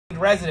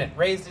resident,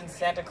 raised in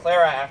Santa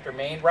Clara after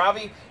Maine,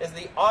 Ravi is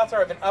the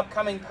author of an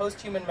upcoming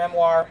post-human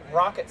memoir,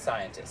 Rocket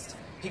Scientist.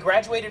 He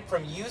graduated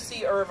from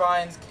UC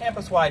Irvine's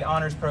campus-wide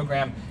honors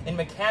program in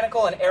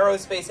mechanical and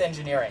aerospace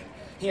engineering.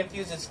 He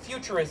infuses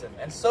futurism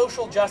and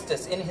social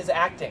justice in his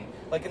acting,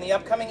 like in the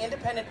upcoming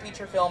independent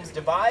feature films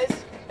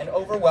Devise and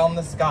Overwhelm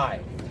the Sky.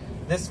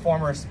 This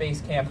former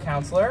space camp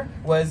counselor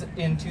was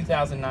in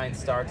 2009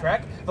 Star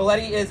Trek.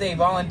 Valleti is a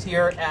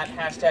volunteer at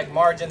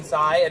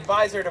 #MarginSci,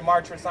 advisor to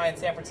March for Science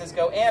San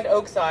Francisco, and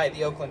OakSci,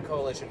 the Oakland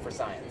Coalition for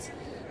Science.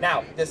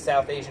 Now, this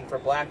South Asian for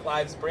Black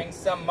Lives brings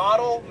some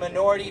model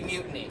minority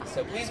mutiny.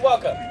 So please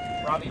welcome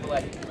Ravi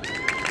Valleti.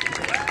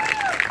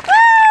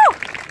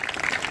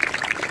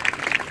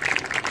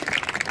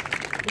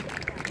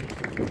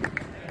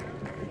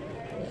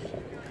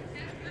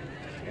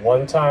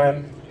 One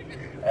time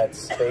at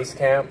space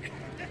camp,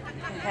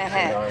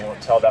 I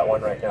won't tell that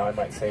one right now, I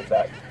might save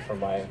that for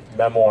my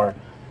memoir.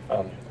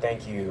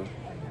 Thank you,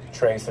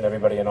 Trace, and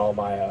everybody, and all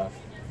my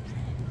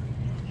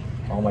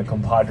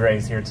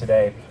compadres here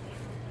today.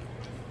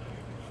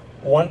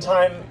 One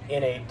time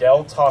in a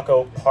Del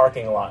Taco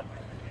parking lot.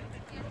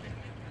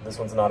 This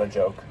one's not a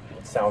joke,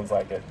 it sounds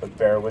like it, but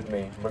bear with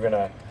me. We're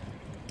gonna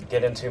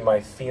get into my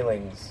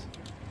feelings.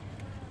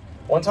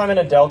 One time in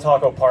a Del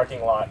Taco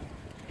parking lot,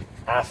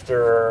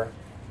 after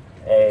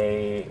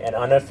an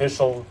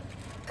unofficial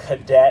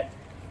cadet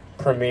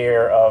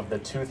premiere of the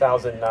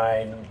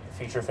 2009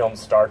 feature film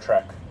Star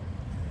Trek,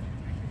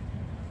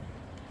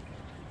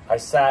 I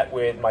sat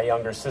with my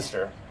younger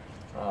sister.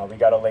 We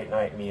got a late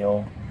night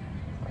meal.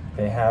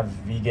 They have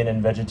vegan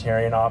and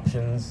vegetarian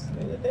options.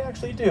 They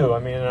actually do. I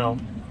mean, you know,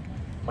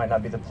 might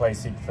not be the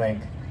place you'd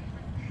think.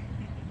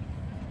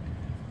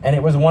 And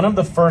it was one of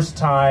the first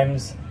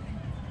times,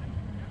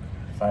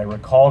 if I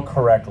recall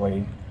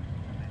correctly,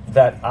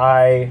 that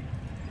I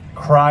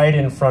cried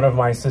in front of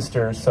my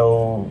sister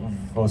so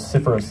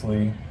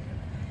vociferously.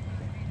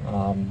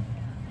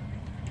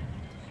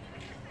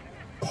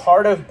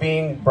 Part of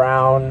being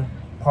brown,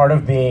 part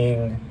of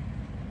being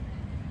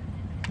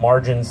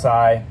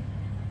MarginSci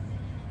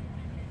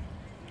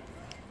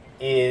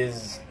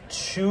is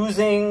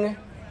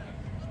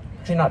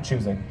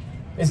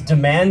is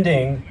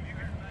demanding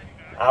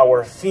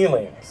our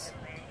feelings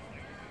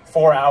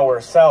for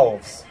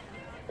ourselves,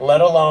 let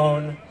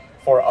alone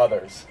for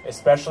others,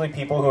 especially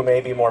people who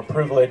may be more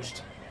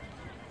privileged,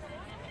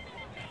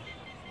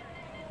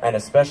 and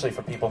especially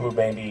for people who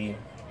may be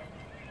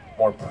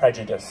more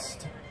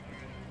prejudiced.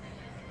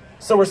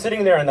 So we're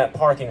sitting there in that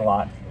parking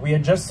lot. We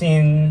had just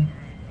seen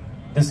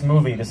this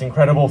movie, this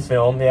incredible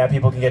film. Yeah,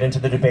 people can get into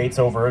the debates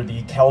over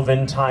the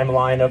Kelvin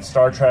timeline of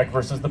Star Trek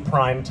versus the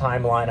Prime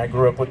timeline. I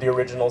grew up with the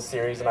original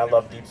series and I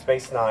love Deep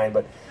Space Nine,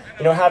 but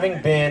you know,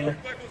 having been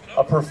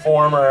a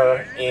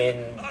performer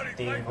in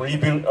the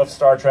reboot of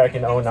Star Trek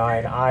in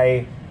 '09,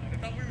 I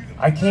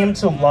came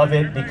to love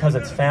it because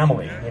it's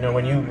family. You know,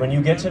 when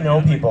you get to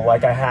know people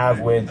like I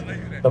have with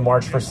the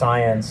March for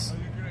Science,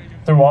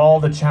 through all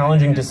the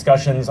challenging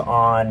discussions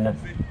on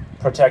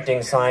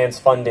protecting science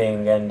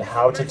funding and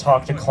how to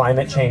talk to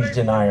climate change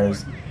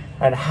deniers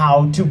and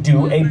how to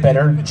do a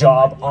better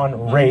job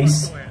on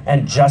race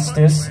and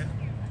justice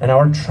and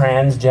our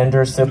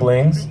transgender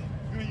siblings,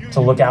 to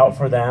look out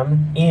for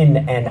them in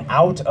and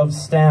out of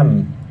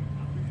STEM.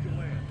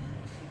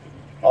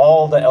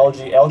 All the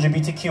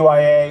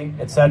LGBTQIA,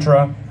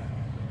 etc.,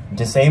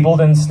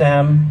 disabled and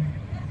STEM,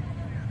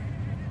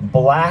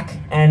 Black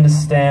and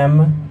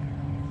STEM,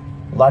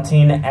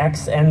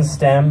 Latinx and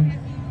STEM.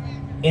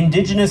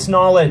 Indigenous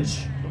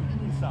knowledge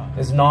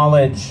is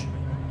knowledge.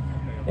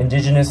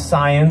 Indigenous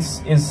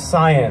science is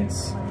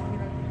science.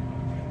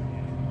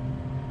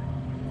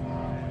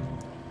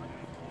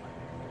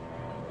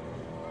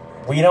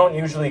 We don't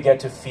usually get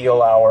to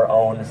feel our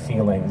own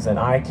feelings, and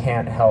I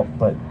can't help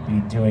but be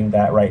doing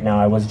that right now.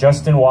 I was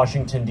just in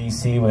Washington,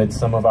 D.C. with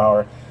some of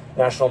our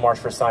National March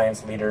for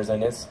Science leaders,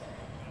 and it's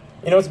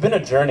been a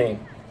journey.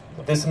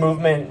 This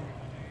movement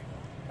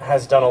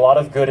has done a lot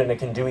of good, and it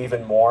can do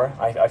even more.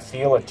 I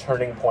feel a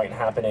turning point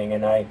happening,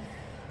 and I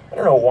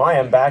don't know why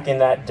I'm back in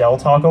that Del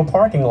Taco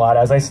parking lot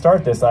as I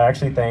start this. I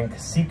actually thank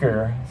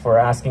Seeker for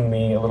asking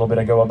me a little bit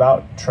ago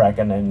about Trek,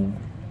 and then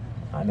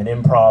I'm an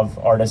improv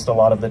artist a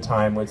lot of the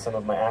time with some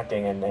of my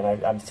acting, and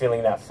I'm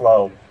feeling that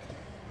flow.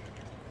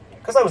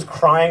 Because I was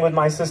crying with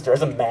my sister.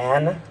 As a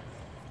man,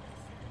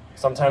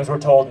 sometimes we're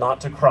told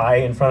not to cry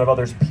in front of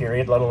others,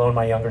 period, let alone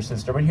my younger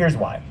sister, but here's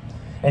why.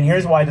 And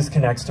here's why this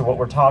connects to what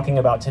we're talking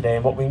about today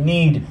and what we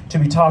need to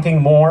be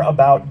talking more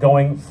about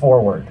going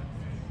forward.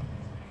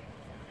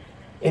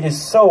 It is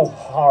so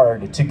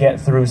hard to get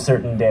through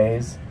certain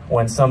days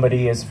when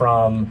somebody is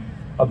from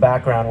a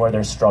background where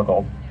there's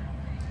struggle.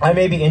 I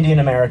may be Indian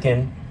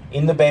American.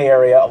 In the Bay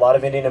Area, a lot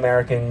of Indian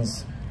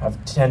Americans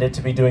have tended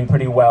to be doing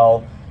pretty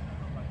well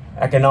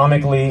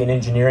economically in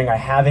engineering. I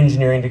have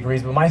engineering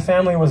degrees, but my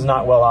family was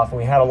not well off and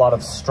we had a lot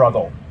of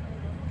struggle.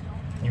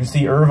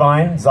 UC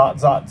Irvine,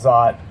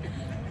 zot.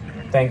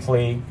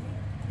 Thankfully,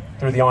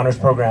 through the honors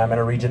program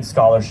and a Regent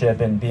scholarship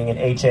and being an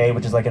HA,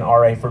 which is like an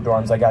RA for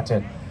dorms, I got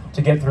to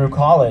get through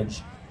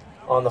college.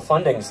 on the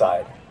funding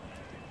side.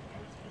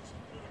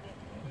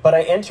 But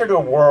I entered a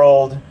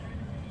world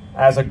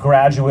as a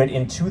graduate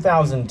in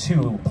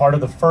 2002, part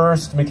of the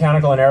first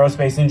mechanical and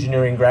aerospace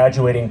engineering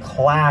graduating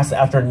class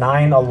after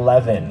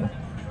 9/11,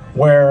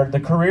 where the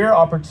career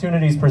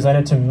opportunities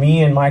presented to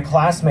me and my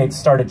classmates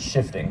started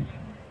shifting.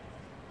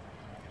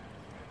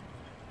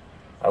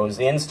 I was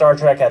in Star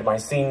Trek, had my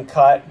scene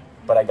cut,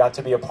 but I got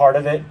to be a part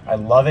of it. I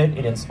love it.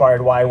 It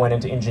inspired why I went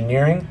into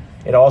engineering.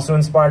 It also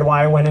inspired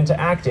why I went into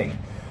acting.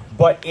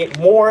 But it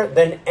more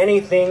than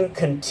anything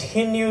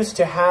continues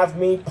to have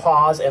me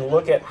pause and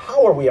look at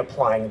how are we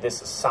applying this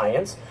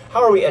science?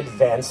 How are we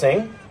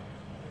advancing?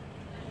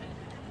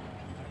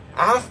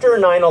 After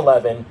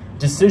 9/11,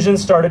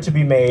 decisions started to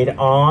be made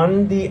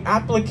on the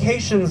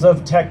applications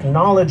of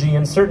technology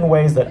in certain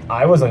ways that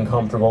I was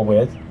uncomfortable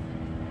with.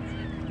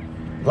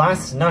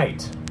 Last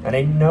night, and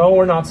I know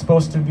we're not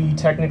supposed to be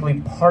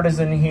technically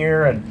partisan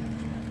here,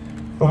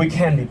 but we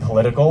can be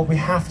political. We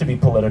have to be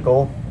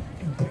political.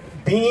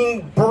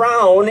 Being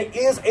brown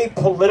is a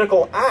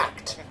political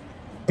act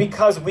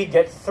because we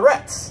get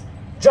threats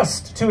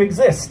just to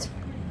exist.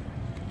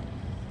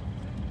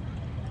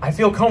 I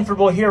feel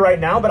comfortable here right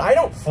now, but I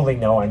don't fully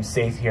know I'm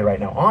safe here right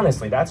now.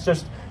 Honestly, that's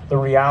just the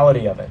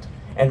reality of it.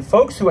 And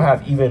folks who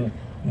have even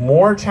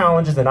more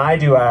challenges than I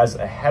do as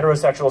a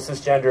heterosexual,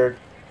 cisgendered,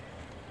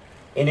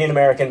 Indian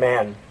American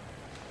man,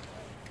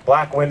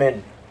 black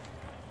women,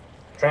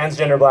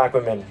 transgender black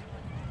women,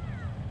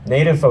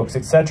 Native folks,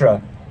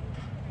 etc.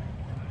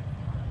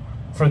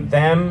 For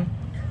them,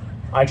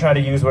 I try to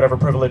use whatever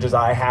privileges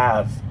I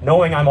have,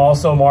 knowing I'm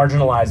also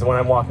marginalized. When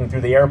I'm walking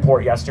through the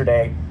airport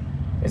yesterday,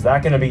 is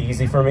that going to be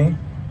easy for me?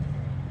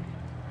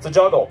 It's a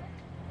juggle.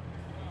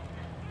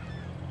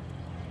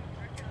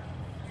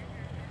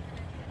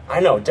 I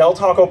know, Del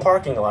Taco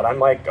parking lot. I'm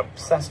like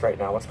obsessed right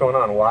now. What's going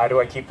on? Why do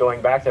I keep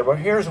going back there? Well,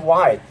 here's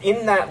why.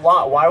 In that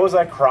lot, why was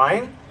I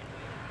crying?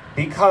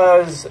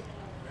 Because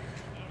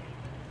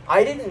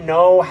I didn't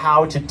know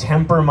how to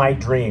temper my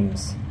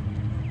dreams.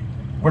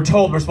 We're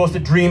told we're supposed to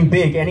dream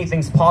big.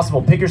 Anything's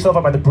possible. Pick yourself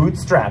up by the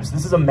bootstraps.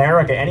 This is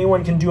America.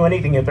 Anyone can do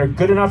anything. If they're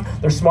good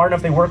enough, they're smart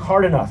enough, they work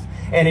hard enough.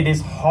 And it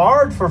is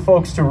hard for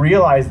folks to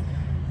realize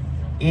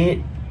it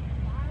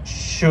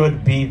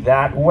should be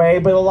that way,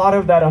 but a lot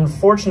of that,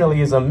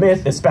 unfortunately, is a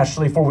myth,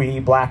 especially for we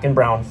black and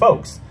brown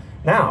folks.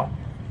 Now,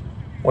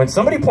 when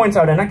somebody points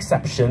out an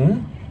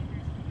exception,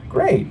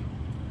 great.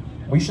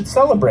 We should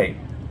celebrate.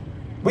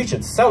 We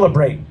should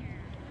celebrate.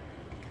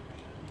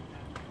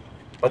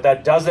 But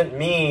that doesn't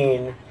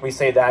mean we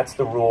say that's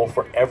the rule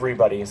for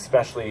everybody,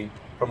 especially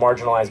from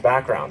marginalized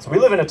backgrounds. We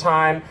live in a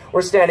time,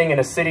 we're standing in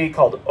a city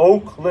called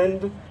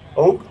Oakland,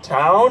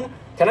 Oaktown.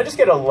 Can I just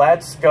get a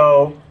let's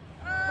go?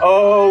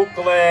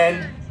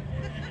 Oakland.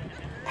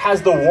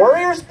 Has the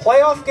Warriors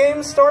playoff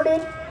game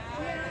started?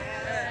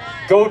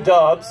 Go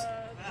Dubs,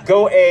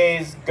 go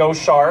A's, go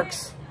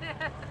Sharks.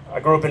 I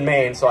grew up in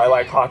Maine, so I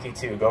like hockey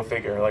too, go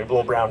figure, like a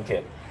little brown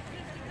kid.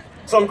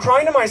 So I'm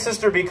crying to my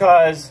sister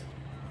because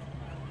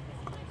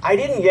I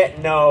didn't yet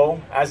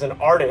know, as an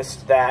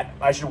artist, that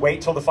I should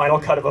wait till the final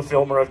cut of a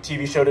film or a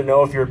TV show to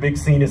know if your big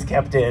scene is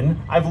kept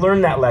in. I've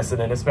learned that lesson,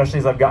 and especially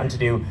as I've gotten to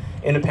do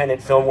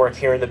independent film work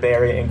here in the Bay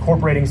Area,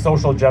 incorporating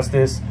social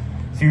justice,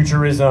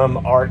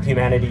 futurism, art,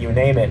 humanity, you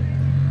name it.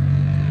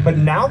 But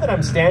now that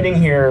I'm standing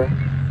here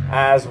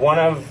as one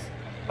of,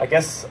 I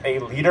guess, a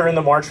leader in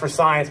the March for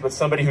Science, but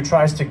somebody who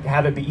tries to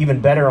have it be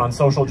even better on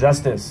social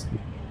justice,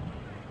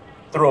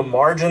 through a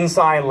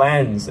margin-sci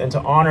lens, and to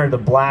honor the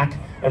black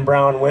and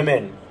brown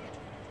women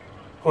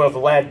who have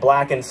led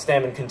black and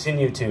STEM and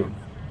continue to.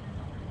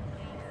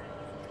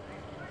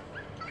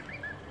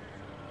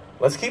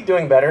 Let's keep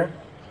doing better.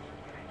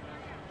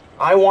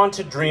 I want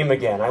to dream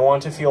again. I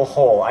want to feel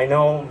whole. I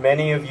know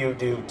many of you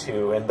do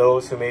too, and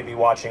those who may be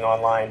watching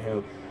online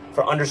who,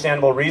 for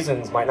understandable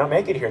reasons, might not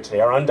make it here today.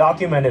 Our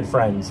undocumented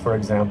friends, for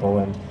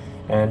example,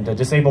 and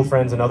disabled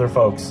friends and other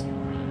folks.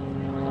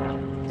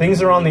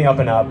 Things are on the up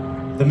and up.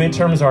 The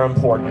midterms are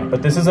important,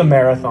 but this is a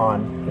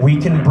marathon. We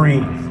can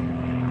breathe.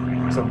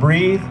 So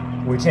breathe.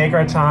 We take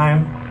our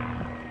time.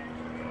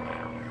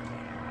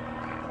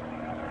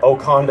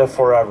 Wakanda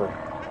forever.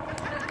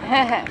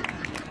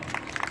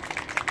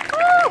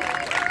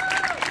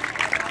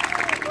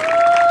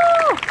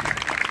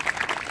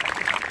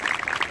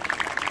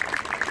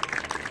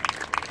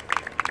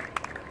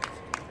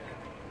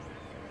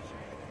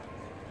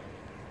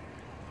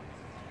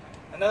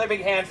 Another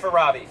big hand for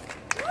Ravi.